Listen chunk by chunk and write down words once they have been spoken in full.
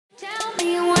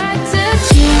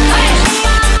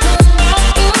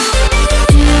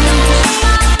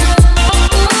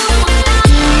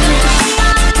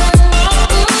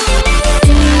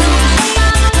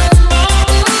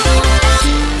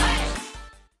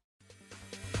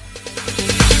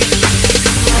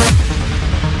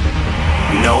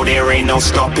there ain't no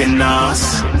stopping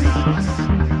us.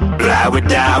 Fly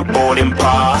without a boarding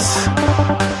pass.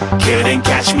 Couldn't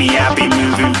catch me, I'll be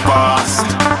moving fast.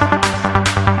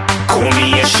 Call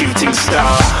me a shooting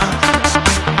star.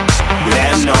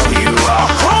 Let 'em know who you are.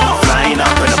 Flying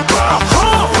up in a bar.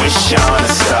 Wish on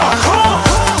a star.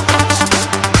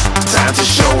 Time to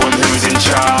show 'em who's in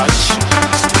charge.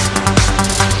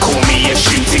 Call me a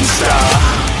shooting star.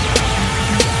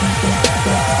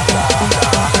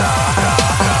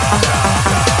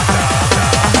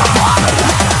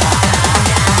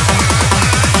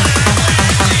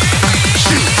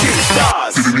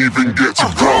 Didn't even get to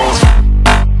cross.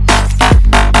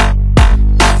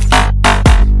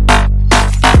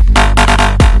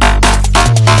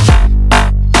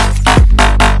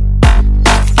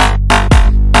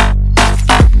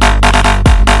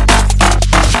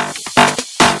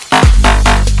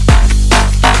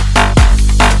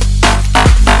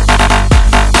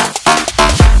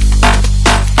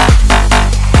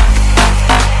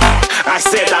 I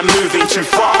said I'm moving too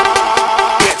far.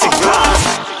 Get to glass.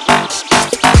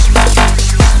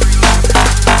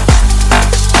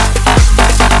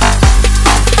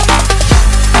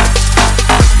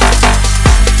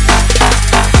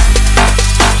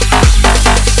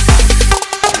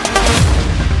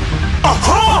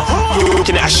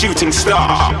 Looking at a shooting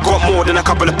star. Got more than a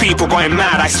couple of people going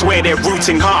mad. I swear they're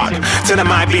rooting hard. Tell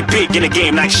them I'd be big in the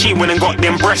game like she went and got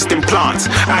them breast implants.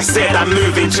 I said I'm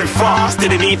moving too fast.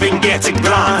 Didn't even get a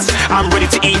glance. I'm ready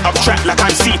to eat up track like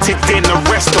I'm seated in a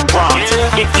restaurant.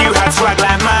 If you had swag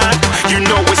like mine, you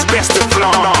know it's best to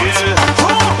flaunt.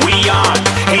 We aren't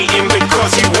hating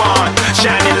because you aren't.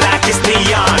 Shining like it's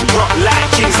neon. Rock like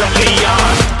kings of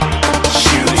Leon.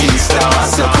 Shooting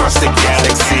stars across the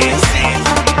galaxy.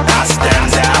 I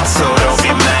stand out, so don't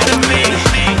be mad at me.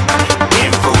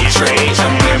 Infiltrate,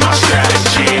 I'm with my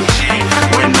strategy.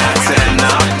 When I turn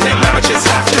up, then I just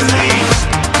have to leave.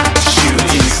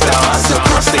 Shooting stars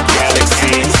across the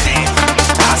galaxy.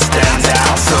 I stand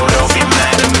out, so don't be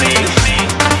mad at me.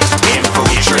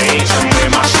 Infiltrate, I'm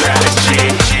with my strategy.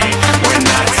 When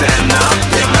I turn up,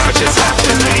 then I just have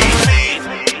to leave.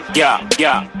 Yeah,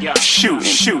 shooting. Yeah,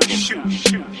 shooting.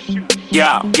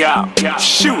 Yeah,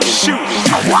 shooting.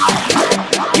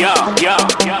 Yeah,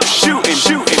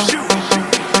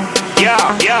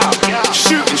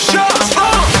 shooting shots.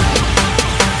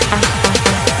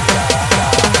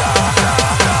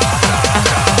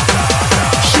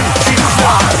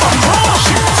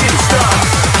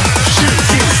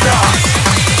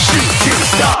 Shooting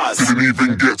stars. Didn't even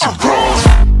get to cross.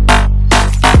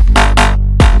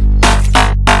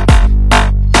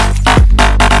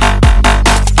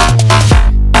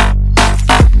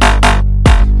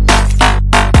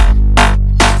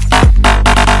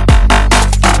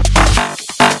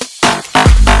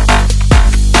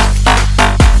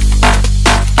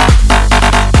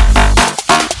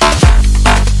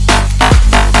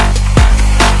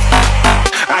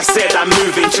 I said I'm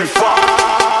moving too far.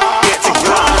 Get to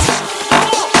glass.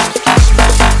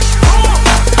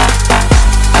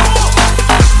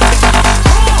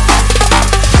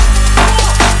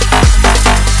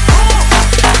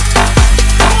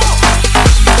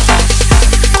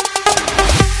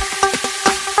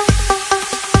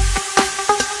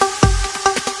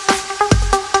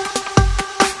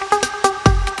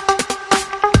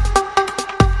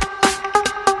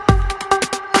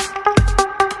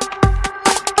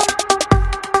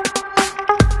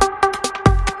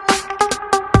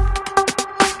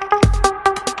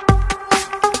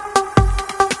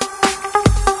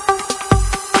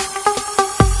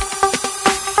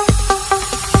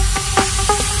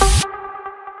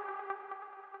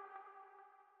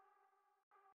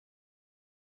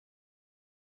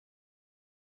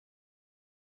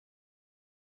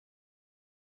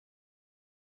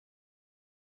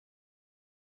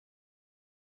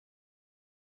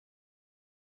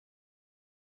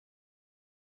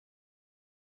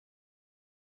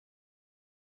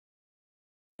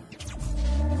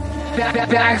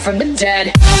 Back from the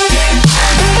dead.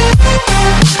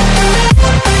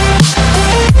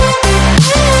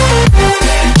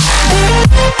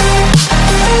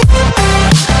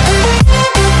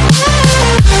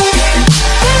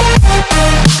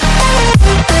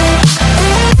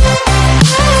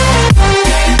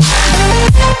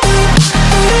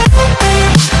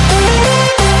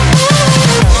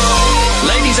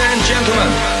 Ladies and gentlemen,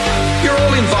 you're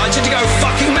all invited to go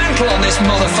fucking mental on this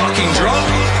motherfucking drop.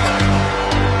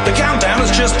 The countdown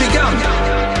has just begun.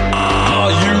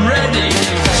 Are you ready?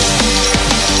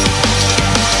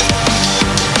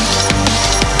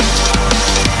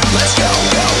 Let's go.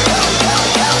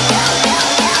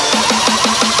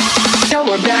 Now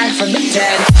we're back from the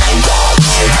dead.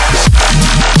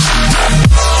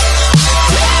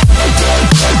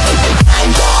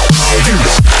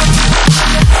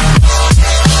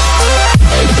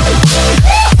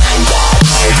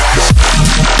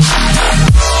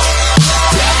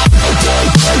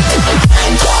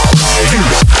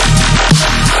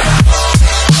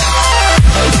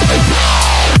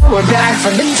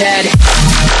 from the dead.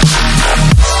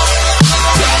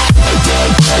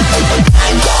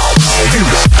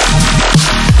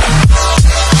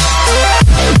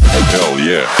 Hell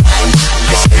yeah.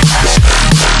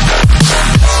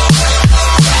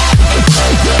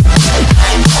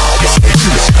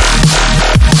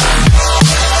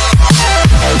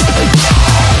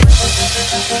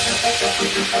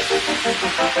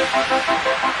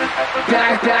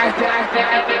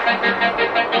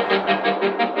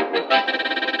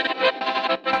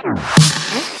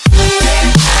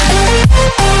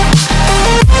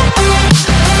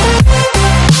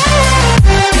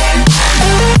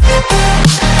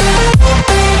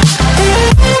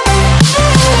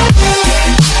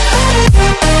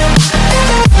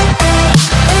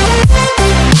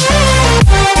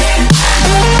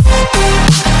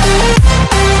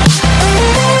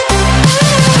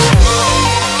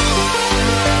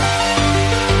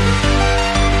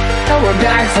 We're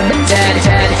back from the dead.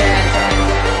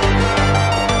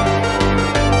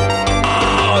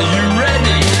 Are you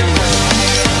ready?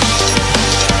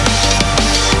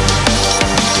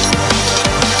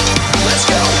 Let's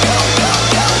go.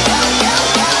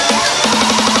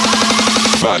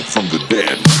 Back from the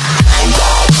dead.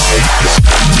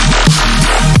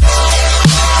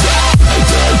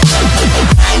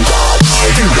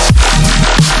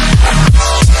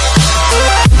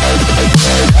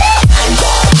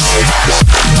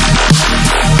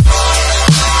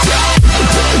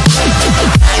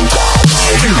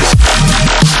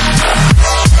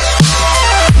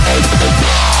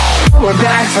 We're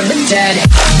back from the dead.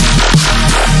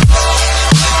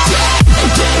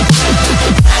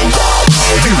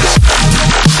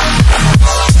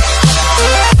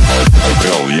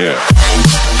 Hell yeah.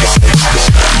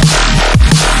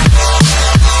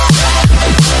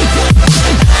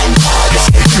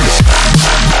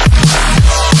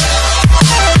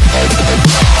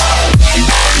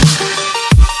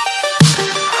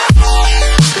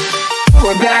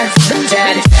 We're back from the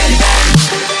dead.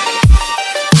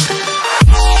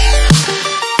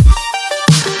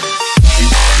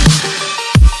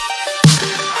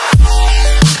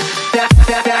 Back from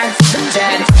the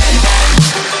dead.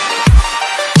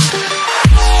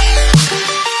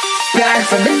 Back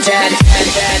from the dead.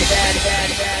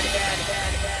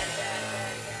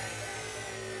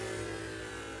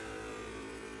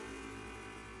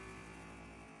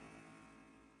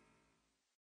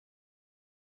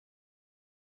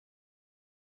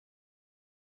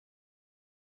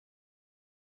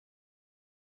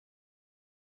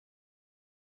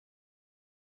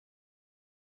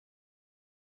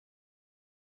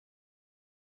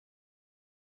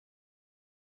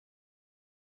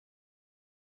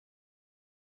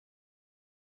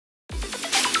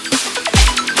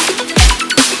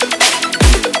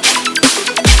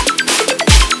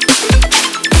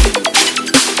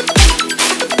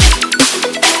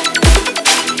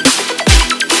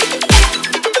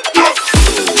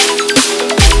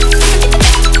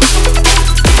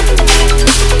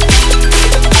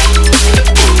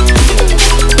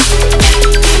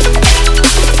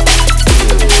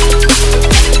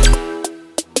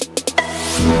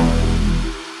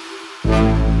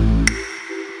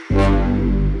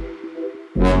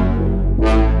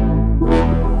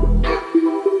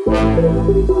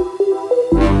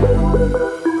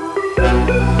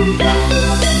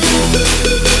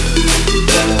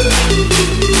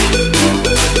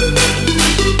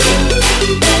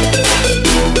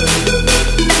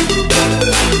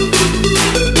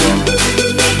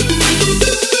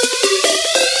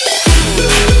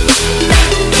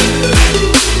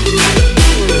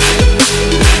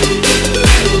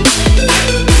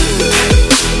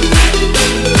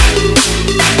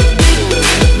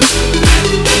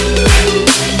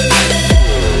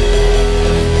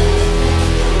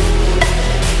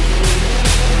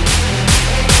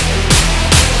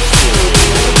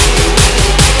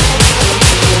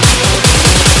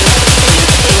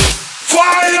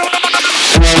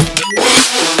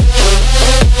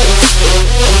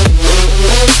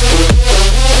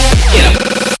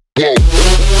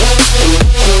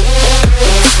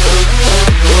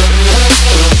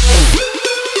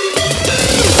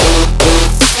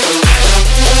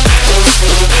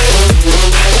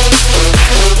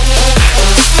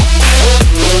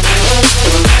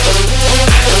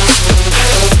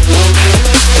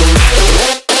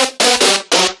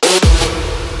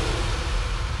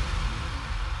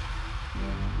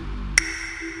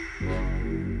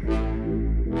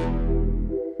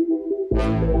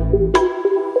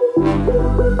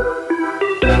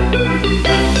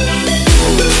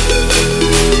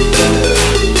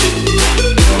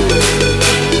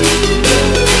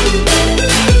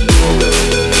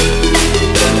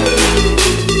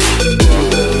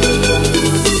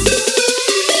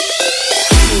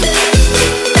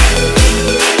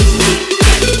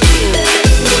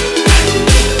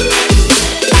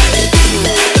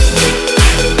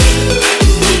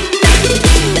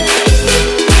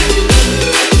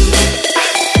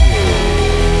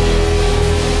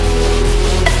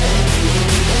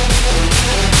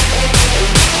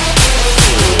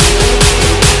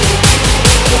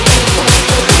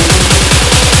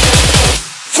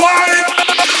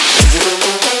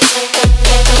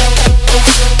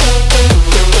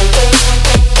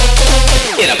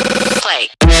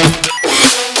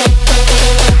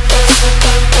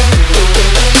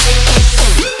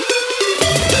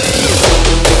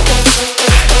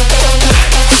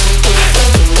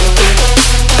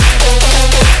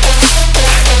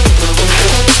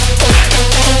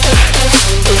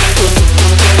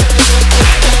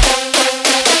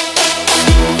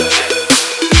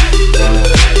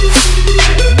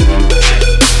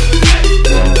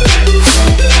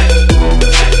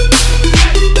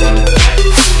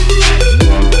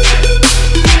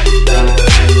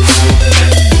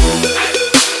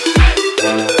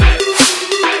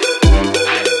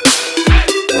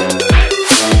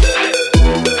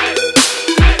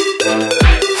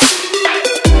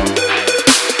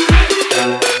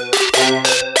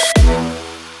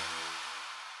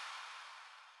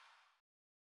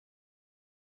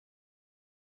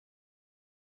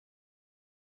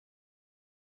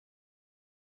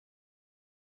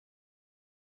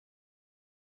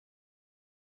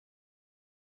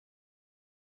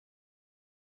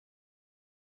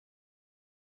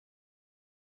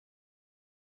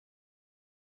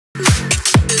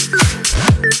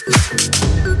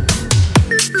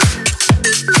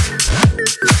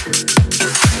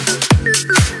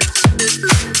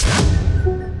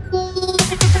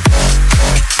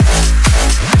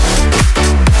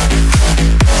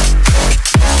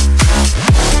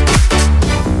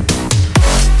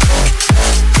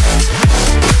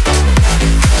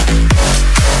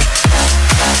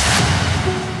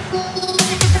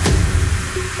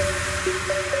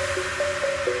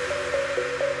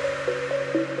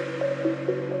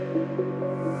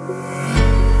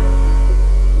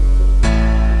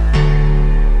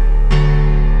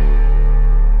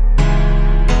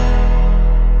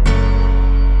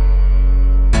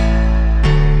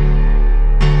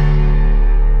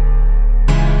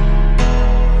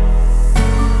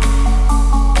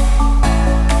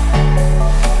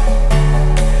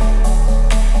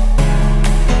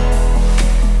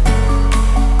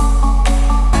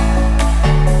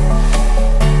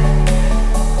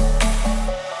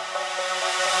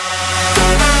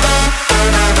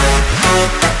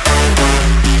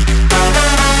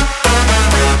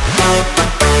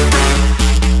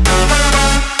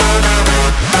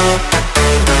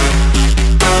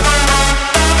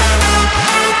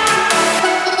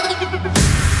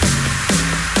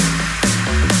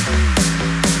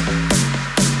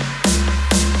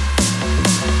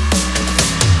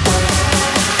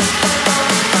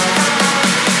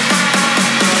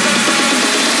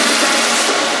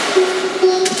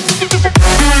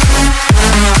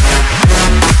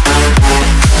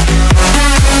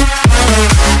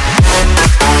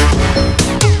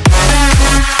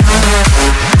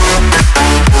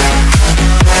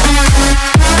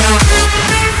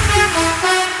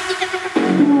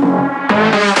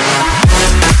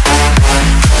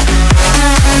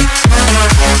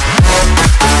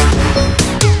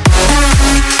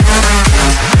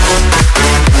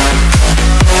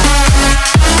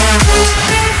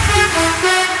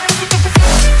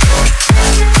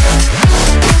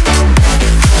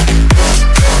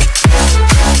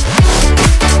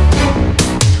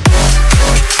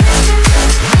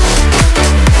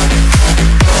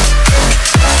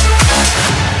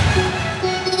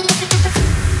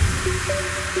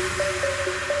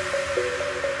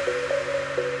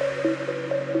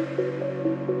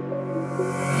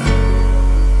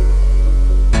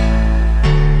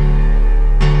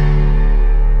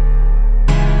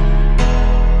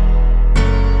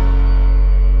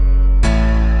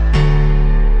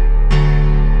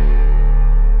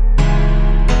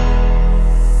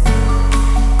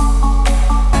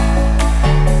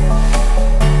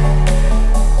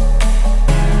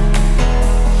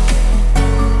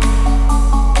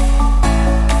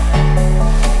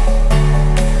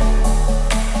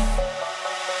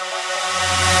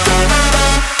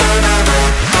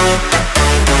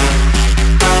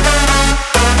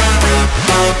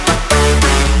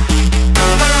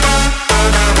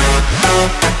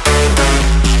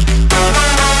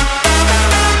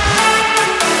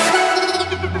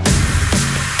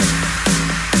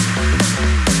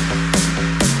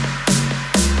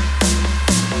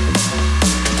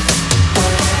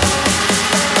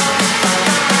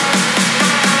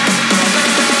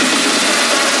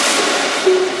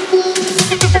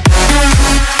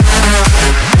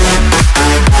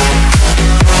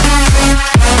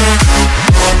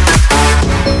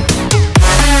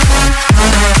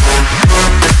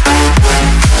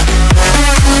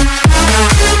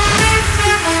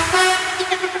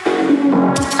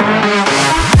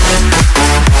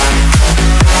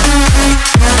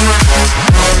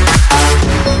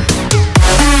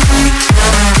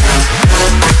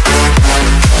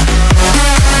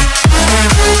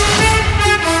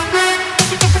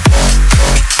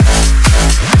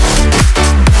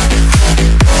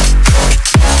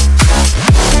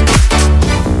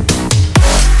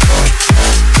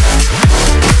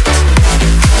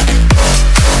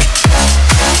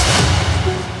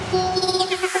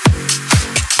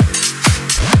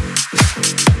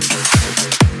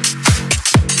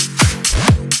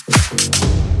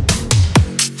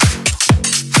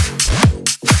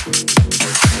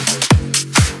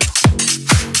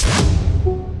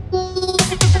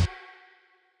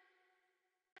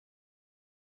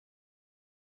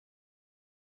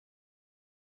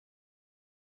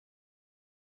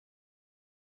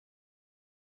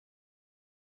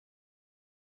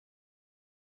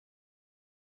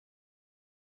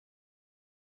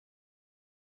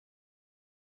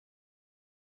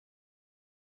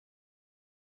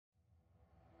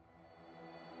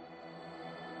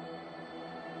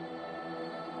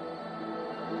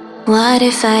 What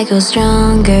if I go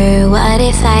stronger? What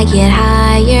if I get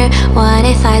higher? What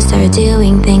if I start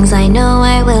doing things I know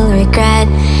I will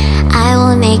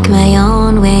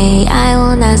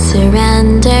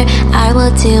surrender. I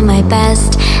will do my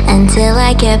best until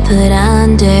I get put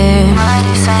under. What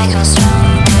if I go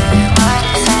stronger? What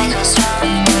if I go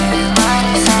stronger? What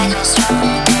if I go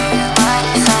stronger? What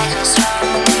if I go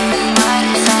stronger? What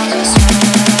if I go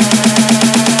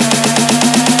stronger?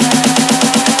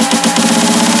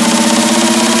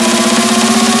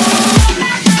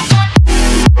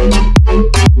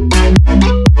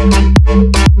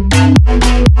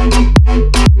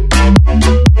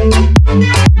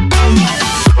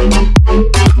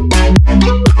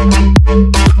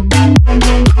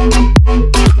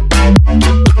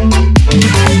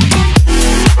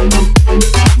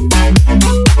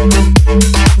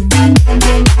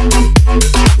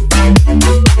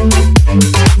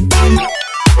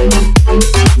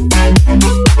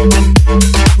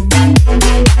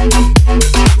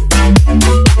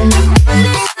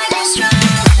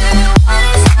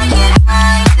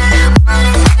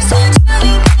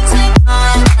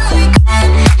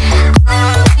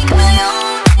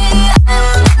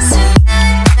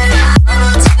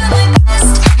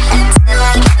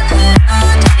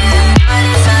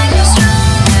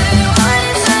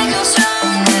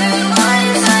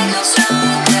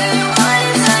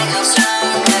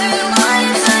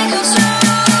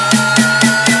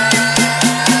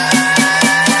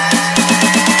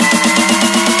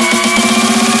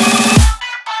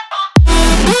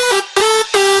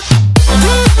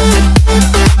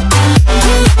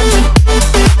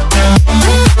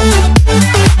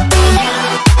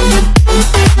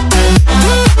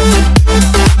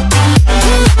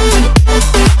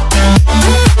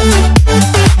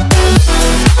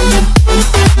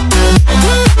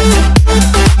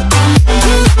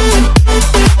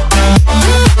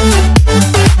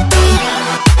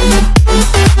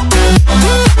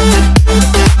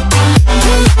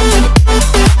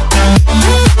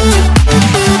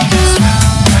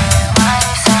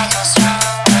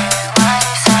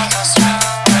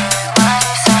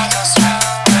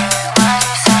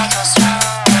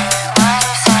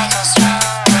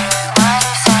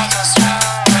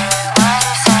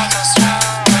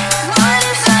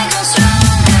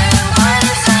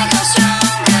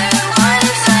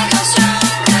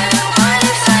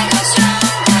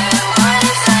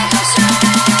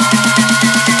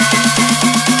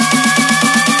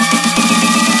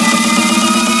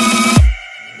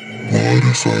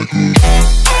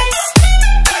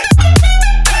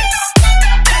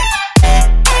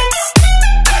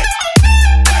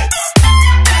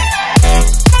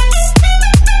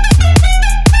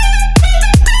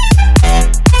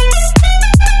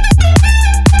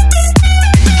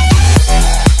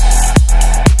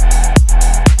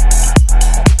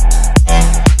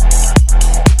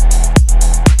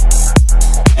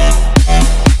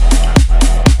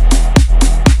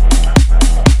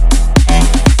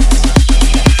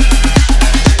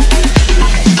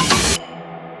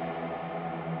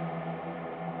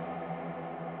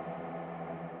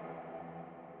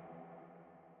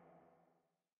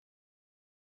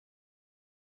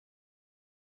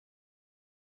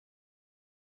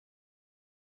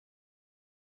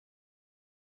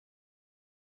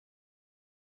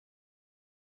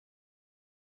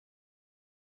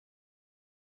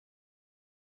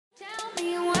 Tell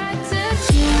me what to do.